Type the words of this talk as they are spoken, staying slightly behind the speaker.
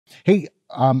Hey,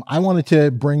 I wanted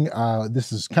to bring,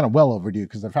 this is kind of well overdue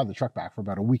because I've had the truck back for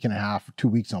about a week and a half, 2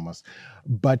 weeks almost.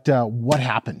 But what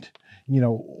happened?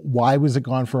 Why was it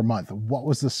gone for a month? What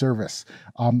was the service?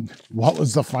 What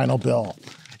was the final bill?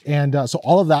 And so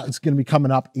all of that is going to be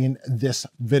coming up in this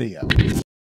video.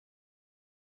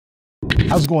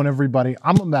 How's it going, everybody?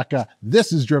 I'm Emeka.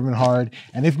 This is Driven Hard.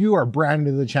 And if you are brand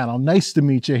new to the channel, nice to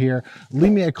meet you here.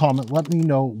 Leave me a comment. Let me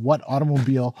know what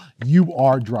automobile you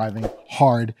are driving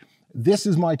hard. This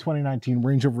is my 2019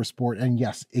 Range Rover Sport. And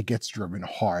yes, it gets driven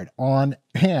hard on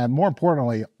and more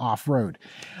importantly, off-road.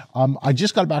 I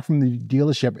just got back from the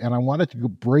dealership and I wanted to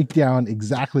break down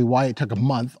exactly why it took a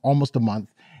month, almost a month,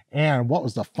 and what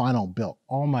was the final bill.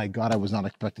 Oh my God, I was not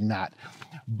expecting that.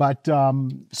 But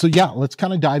so yeah, let's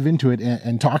kind of dive into it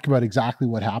and talk about exactly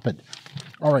what happened.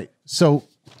 All right, so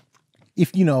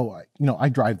if I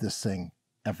drive this thing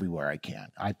everywhere I can.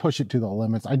 I push it to the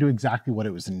limits. I do exactly what it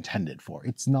was intended for.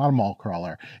 It's not a mall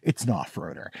crawler. It's an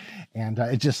off-roader. And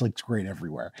it just looks great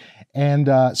everywhere. And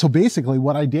so basically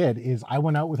what I did is I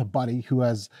went out with a buddy who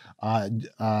has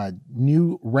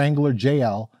new Wrangler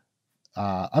JL,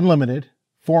 unlimited,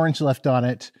 4-inch left on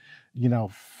it,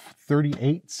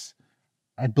 38s,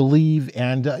 I believe.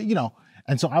 And,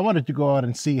 and so I wanted to go out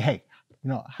and see, hey,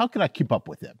 how can I keep up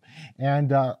with him?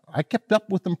 And I kept up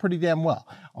with him pretty damn well.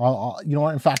 You know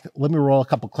what? In fact, let me roll a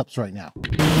couple clips right now.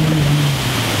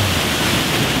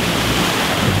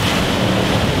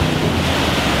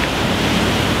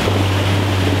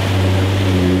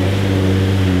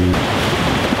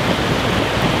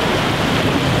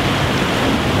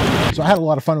 So I had a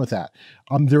lot of fun with that.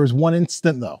 There was one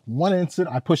instant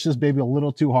I pushed this baby a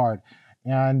little too hard,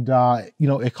 and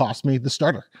it cost me the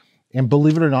starter. And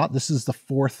believe it or not, this is the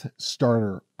 4th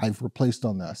starter I've replaced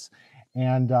on this.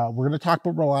 And we're going to talk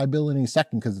about reliability in a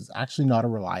second because it's actually not a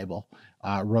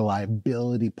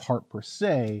reliability part per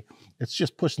se. It's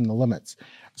just pushing the limits.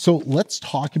 So let's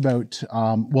talk about,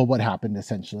 what happened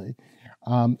essentially.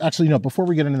 Actually, no, before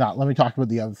we get into that, let me talk about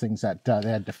the other things that they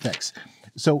had to fix.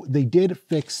 So they did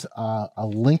fix a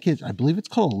linkage, I believe it's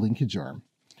called a linkage arm.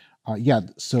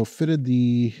 So fitted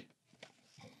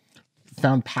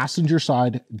found passenger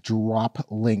side drop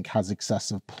link has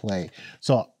excessive play.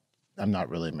 So I'm not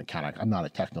really a mechanic. I'm not a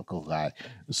technical guy.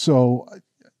 So,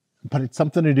 but it's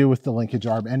something to do with the linkage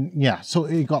arm. And yeah, so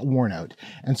it got worn out.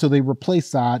 And so they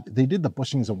replaced that. They did the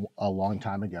bushings a long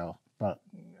time ago, but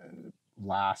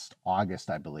last August,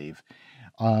 I believe.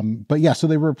 But yeah, so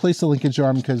they replaced the linkage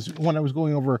arm because when I was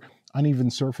going over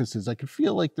uneven surfaces, I could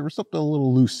feel like there was something a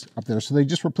little loose up there. So they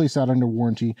just replaced that under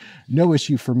warranty. No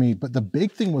issue for me. But the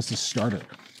big thing was the starter,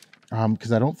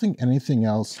 because I don't think anything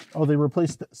else. Oh, they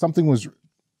replaced, something was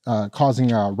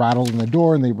causing a rattle in the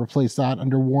door, and they replaced that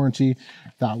under warranty.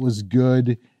 That was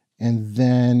good. And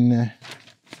then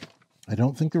I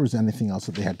don't think there was anything else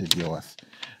that they had to deal with.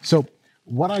 So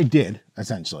what I did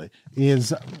essentially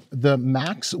is the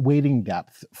max wading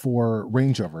depth for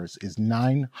Range Rovers is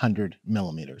 900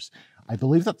 millimeters. I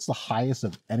believe that's the highest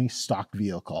of any stock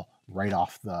vehicle right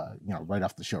off the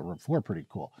showroom floor. Pretty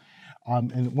cool.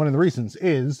 And one of the reasons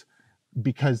is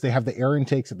because they have the air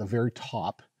intakes at the very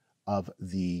top of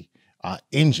the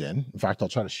engine. In fact, I'll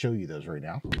try to show you those right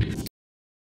now.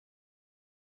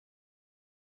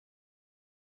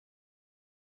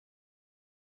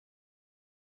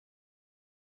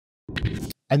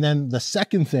 And then the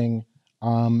second thing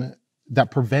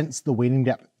that prevents the wading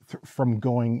depth from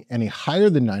going any higher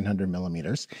than 900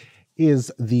 millimeters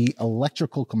is the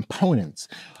electrical components,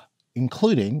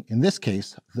 including, in this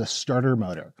case, the starter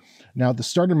motor. Now, the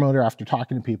starter motor, after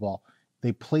talking to people,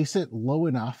 they place it low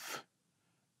enough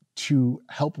to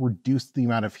help reduce the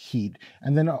amount of heat.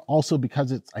 And then also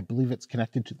because I believe it's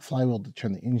connected to the flywheel to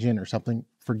turn the engine or something.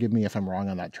 Forgive me if I'm wrong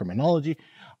on that terminology.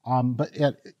 But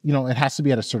it has to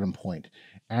be at a certain point.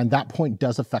 And that point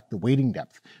does affect the wading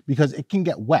depth because it can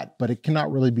get wet, but it cannot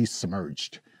really be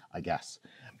submerged, I guess.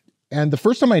 And the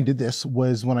first time I did this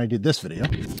was when I did this video.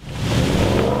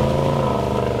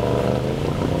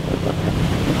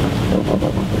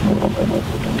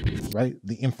 Right,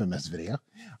 the infamous video.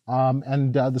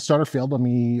 And the starter failed on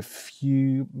me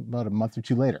about a month or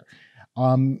two later.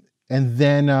 And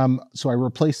then, so I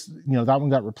replaced, that one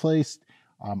got replaced,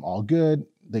 all good.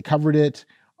 They covered it.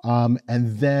 And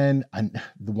then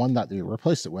the one that they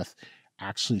replaced it with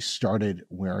actually started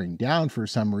wearing down for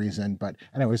some reason. But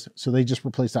anyways, so they just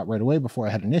replaced that right away before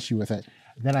I had an issue with it.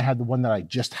 Then I had the one that I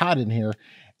just had in here.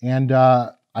 And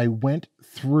I went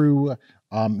through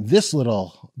this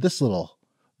little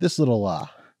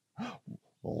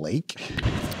lake.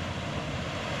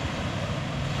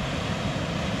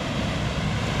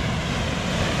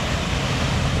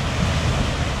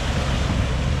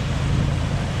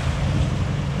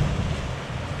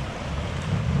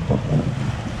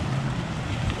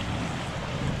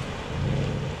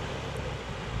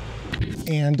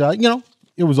 And, you know,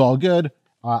 it was all good.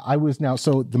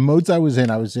 So the modes I was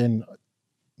in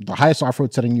the highest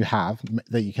off-road setting you have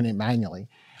that you can hit manually.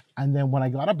 And then when I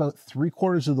got about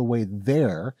 3/4 of the way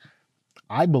there,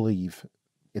 I believe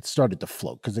it started to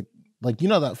float, because like, you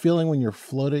know, that feeling when you're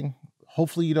floating,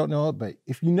 hopefully you don't know it, but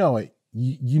if you know it,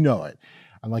 you know it.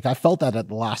 And like, I felt that at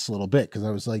the last little bit, because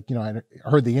I was like, you know, I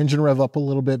heard the engine rev up a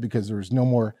little bit because there was no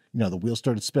more, you know, the wheels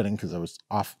started spinning because I was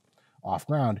off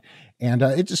ground. And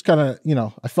it just kind of, you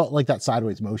know, I felt like that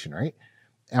sideways motion, right?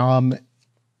 And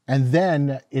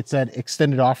then it said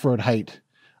extended off-road height,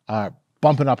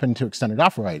 bumping up into extended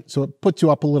off-road height. So it puts you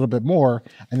up a little bit more.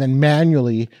 And then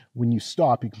manually, when you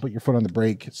stop, you can put your foot on the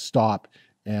brake, stop,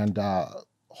 and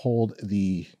hold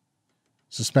the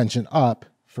suspension up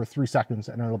for 3 seconds,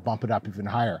 and it'll bump it up even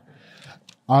higher.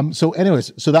 So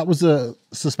anyways, so that was the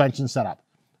suspension setup.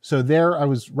 So there I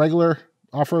was regular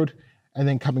off-road, and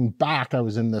then coming back, I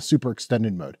was in the super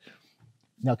extended mode.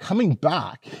 Now coming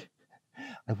back,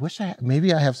 I wish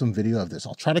maybe I have some video of this.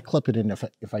 I'll try to clip it in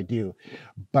if I do.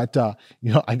 But,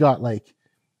 you know, I got like,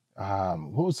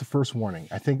 what was the first warning?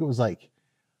 I think it was like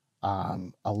a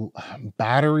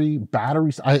battery.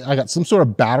 I got some sort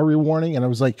of battery warning. And I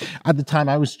was like, at the time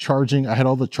I was charging, I had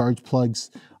all the charge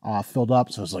plugs filled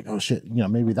up. So I was like, oh shit, you know,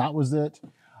 maybe that was it.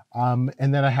 And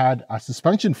then I had a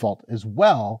suspension fault as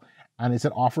well. And it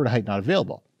said off-road height not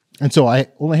available. And so I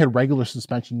only had regular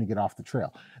suspension to get off the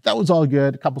trail. That was all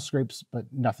good. A couple scrapes, but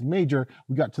nothing major.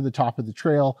 We got to the top of the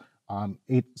trail,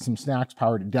 ate some snacks,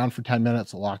 powered it down for 10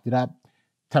 minutes, locked it up.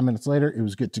 10 minutes later, it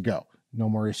was good to go. No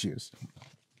more issues.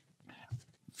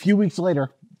 A few weeks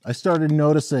later, I started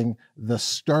noticing the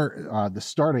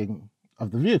starting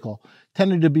of the vehicle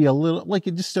tended to be a little, like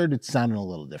it just started sounding a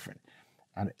little different.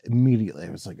 And immediately I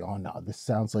was like, oh no, this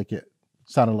sounds like it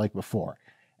sounded like before.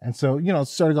 And so, you know,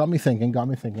 it got me thinking.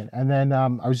 And then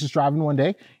I was just driving one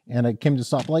day, and I came to a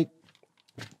stoplight,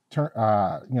 you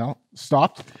know,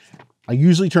 stopped. I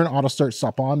usually turn auto start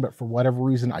stop on, but for whatever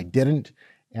reason, I didn't.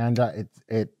 And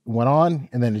it went on,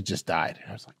 and then it just died.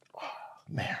 I was like, oh,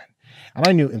 man. And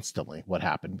I knew instantly what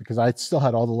happened, because I still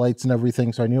had all the lights and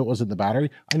everything, so I knew it wasn't the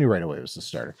battery. I knew right away it was the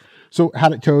starter. So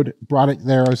had it towed, brought it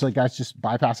there. I was like, guys, just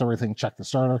bypass everything, check the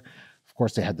starter. Of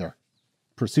course, they had their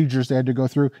procedures they had to go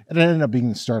through, and it ended up being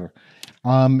the starter.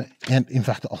 And in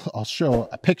fact, I'll show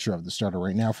a picture of the starter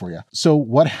right now for you. So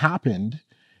what happened,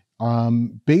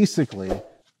 basically,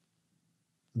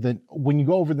 when you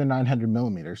go over the 900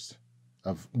 millimeters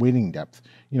of wading depth,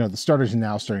 you know, the starters are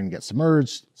now starting to get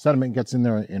submerged, sediment gets in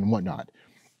there and whatnot.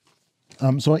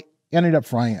 So I ended up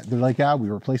frying it. They're like, ah, we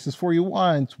replaced this for you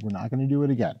once, we're not going to do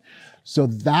it again. So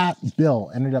that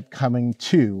bill ended up coming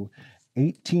to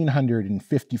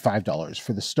 $1,855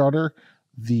 for the starter,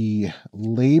 the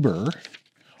labor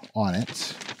on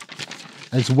it,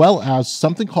 as well as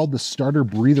something called the starter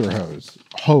breather hose,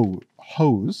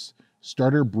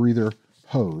 starter breather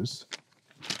hose.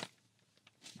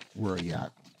 Where are you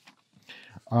at?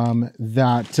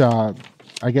 That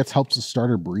I guess helps the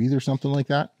starter breathe or something like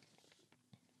that.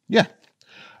 Yeah.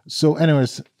 So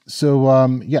anyways, so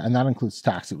yeah, and that includes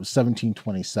tax. It was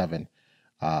 $1,727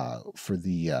 for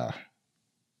the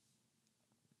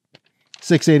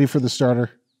 680 for the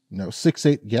starter. No,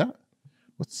 680. Yeah.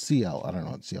 What's CL? I don't know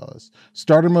what CL is.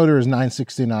 Starter motor is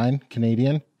 $969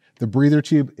 Canadian. The breather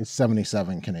tube is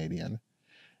 $77 Canadian.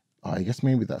 Oh, I guess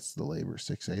maybe that's the labor,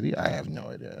 $680. I have no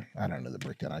idea. I don't know the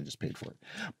breakdown. I just paid for it.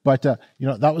 But, you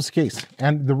know, that was the case.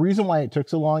 And the reason why it took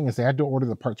so long is they had to order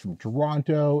the parts from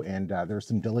Toronto, and there were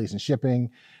some delays in shipping.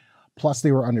 Plus,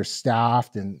 they were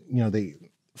understaffed, and, you know,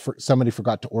 somebody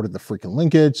forgot to order the freaking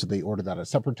linkage, so they ordered that at a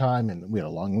separate time, and we had a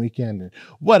long weekend and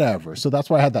whatever. So that's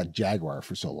why I had that Jaguar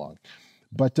for so long.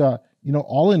 But, you know,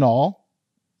 all in all,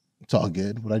 it's all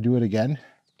good. Would I do it again?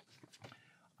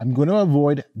 I'm going to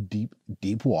avoid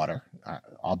deep water.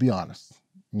 I'll be honest.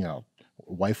 You know,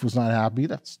 wife was not happy.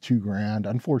 That's $2,000.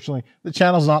 Unfortunately, the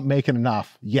channel's not making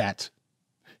enough yet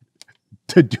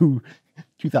to do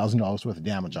 $2,000 worth of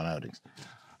damage on outings.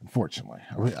 Unfortunately,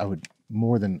 I would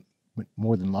more than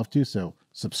love to. So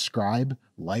subscribe,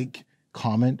 like,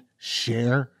 comment,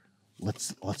 share.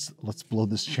 Let's blow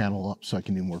this channel up so I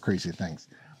can do more crazy things.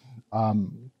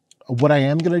 What I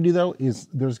am going to do, though, is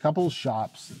there's a couple of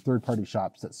shops, third-party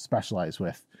shops, that specialize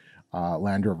with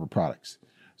Land Rover products.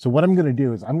 So what I'm going to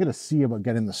do is I'm going to see about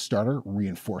getting the starter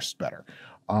reinforced better.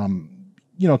 You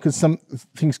know, because some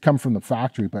things come from the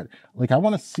factory, but like I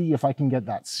want to see if I can get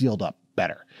that sealed up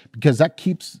better, because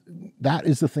that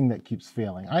is the thing that keeps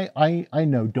failing. I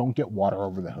know, don't get water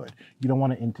over the hood. You don't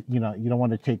want to, you don't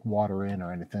want to take water in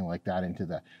or anything like that into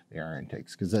the air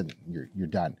intakes, because then you're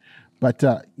done. But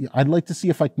I'd like to see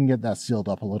if I can get that sealed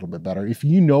up a little bit better. If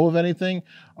you know of anything,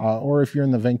 or if you're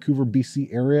in the Vancouver,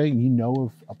 BC area, you know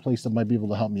of a place that might be able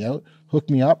to help me out, hook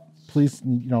me up. Please,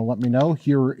 let me know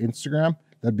here or Instagram.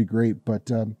 That'd be great. But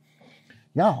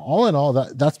yeah, all in all,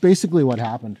 that's basically what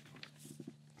happened.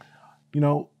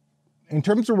 In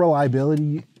terms of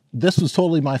reliability, this was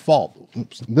totally my fault.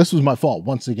 Oops, this was my fault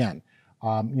once again.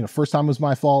 First time was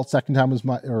my fault. Second time was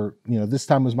this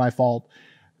time was my fault.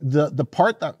 The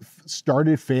part that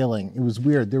started failing, it was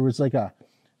weird. There was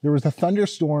a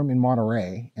thunderstorm in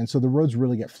Monterey, and so the roads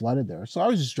really get flooded there. So I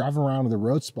was just driving around on the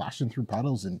road, splashing through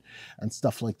puddles and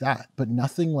stuff like that. But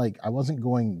nothing I wasn't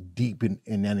going deep in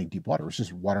any deep water. It was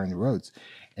just water on the roads.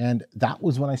 And that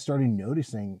was when I started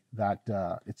noticing that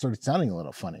it started sounding a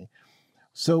little funny.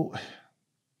 So,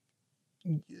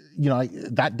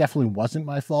 that definitely wasn't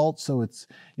my fault. So it's,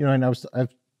 and I've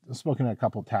spoken to a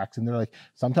couple of techs, and they're like,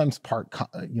 sometimes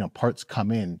parts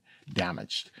come in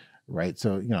damaged. Right.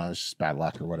 So, it's just bad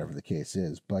luck or whatever the case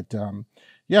is. But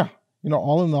yeah,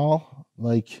 all in all,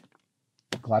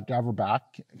 glad to have her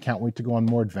back. Can't wait to go on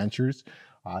more adventures.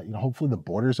 Hopefully the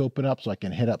borders open up so I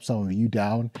can hit up some of you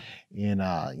down in,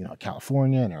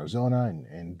 California and Arizona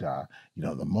and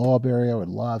the Moab area. I would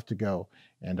love to go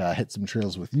and hit some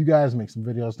trails with you guys, make some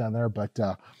videos down there. But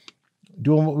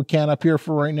doing what we can up here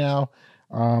for right now.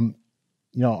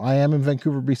 I am in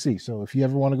Vancouver, BC. So if you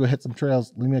ever want to go hit some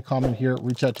trails, leave me a comment here,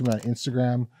 reach out to me on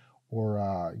Instagram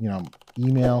or,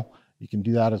 email. You can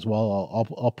do that as well.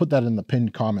 I'll put that in the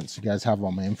pinned comments. You guys have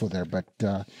all my info there, but,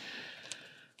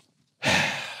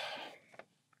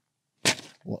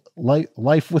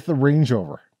 life with the Range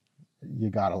Rover. You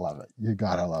gotta love it. You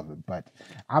gotta love it. But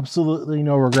absolutely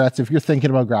no regrets. If you're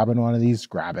thinking about grabbing one of these,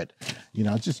 grab it.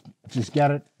 Just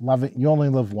get it, love it. You only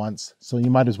live once, so you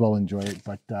might as well enjoy it.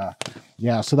 But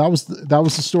yeah, so that was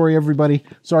the story, everybody.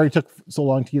 Sorry it took so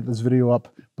long to get this video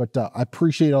up, but I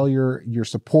appreciate all your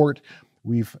support.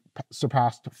 We've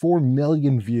surpassed 4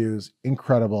 million views.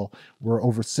 Incredible. We're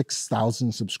over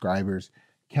 6,000 subscribers.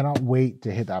 Cannot wait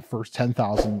to hit that first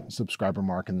 10,000 subscriber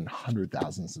mark and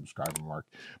 100,000 subscriber mark.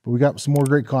 But we got some more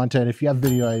great content. If you have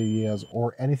video ideas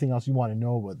or anything else you want to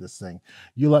know about this thing,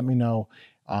 you let me know.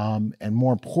 And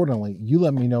more importantly, you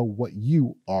let me know what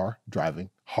you are driving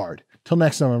hard. Till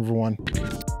next time, everyone.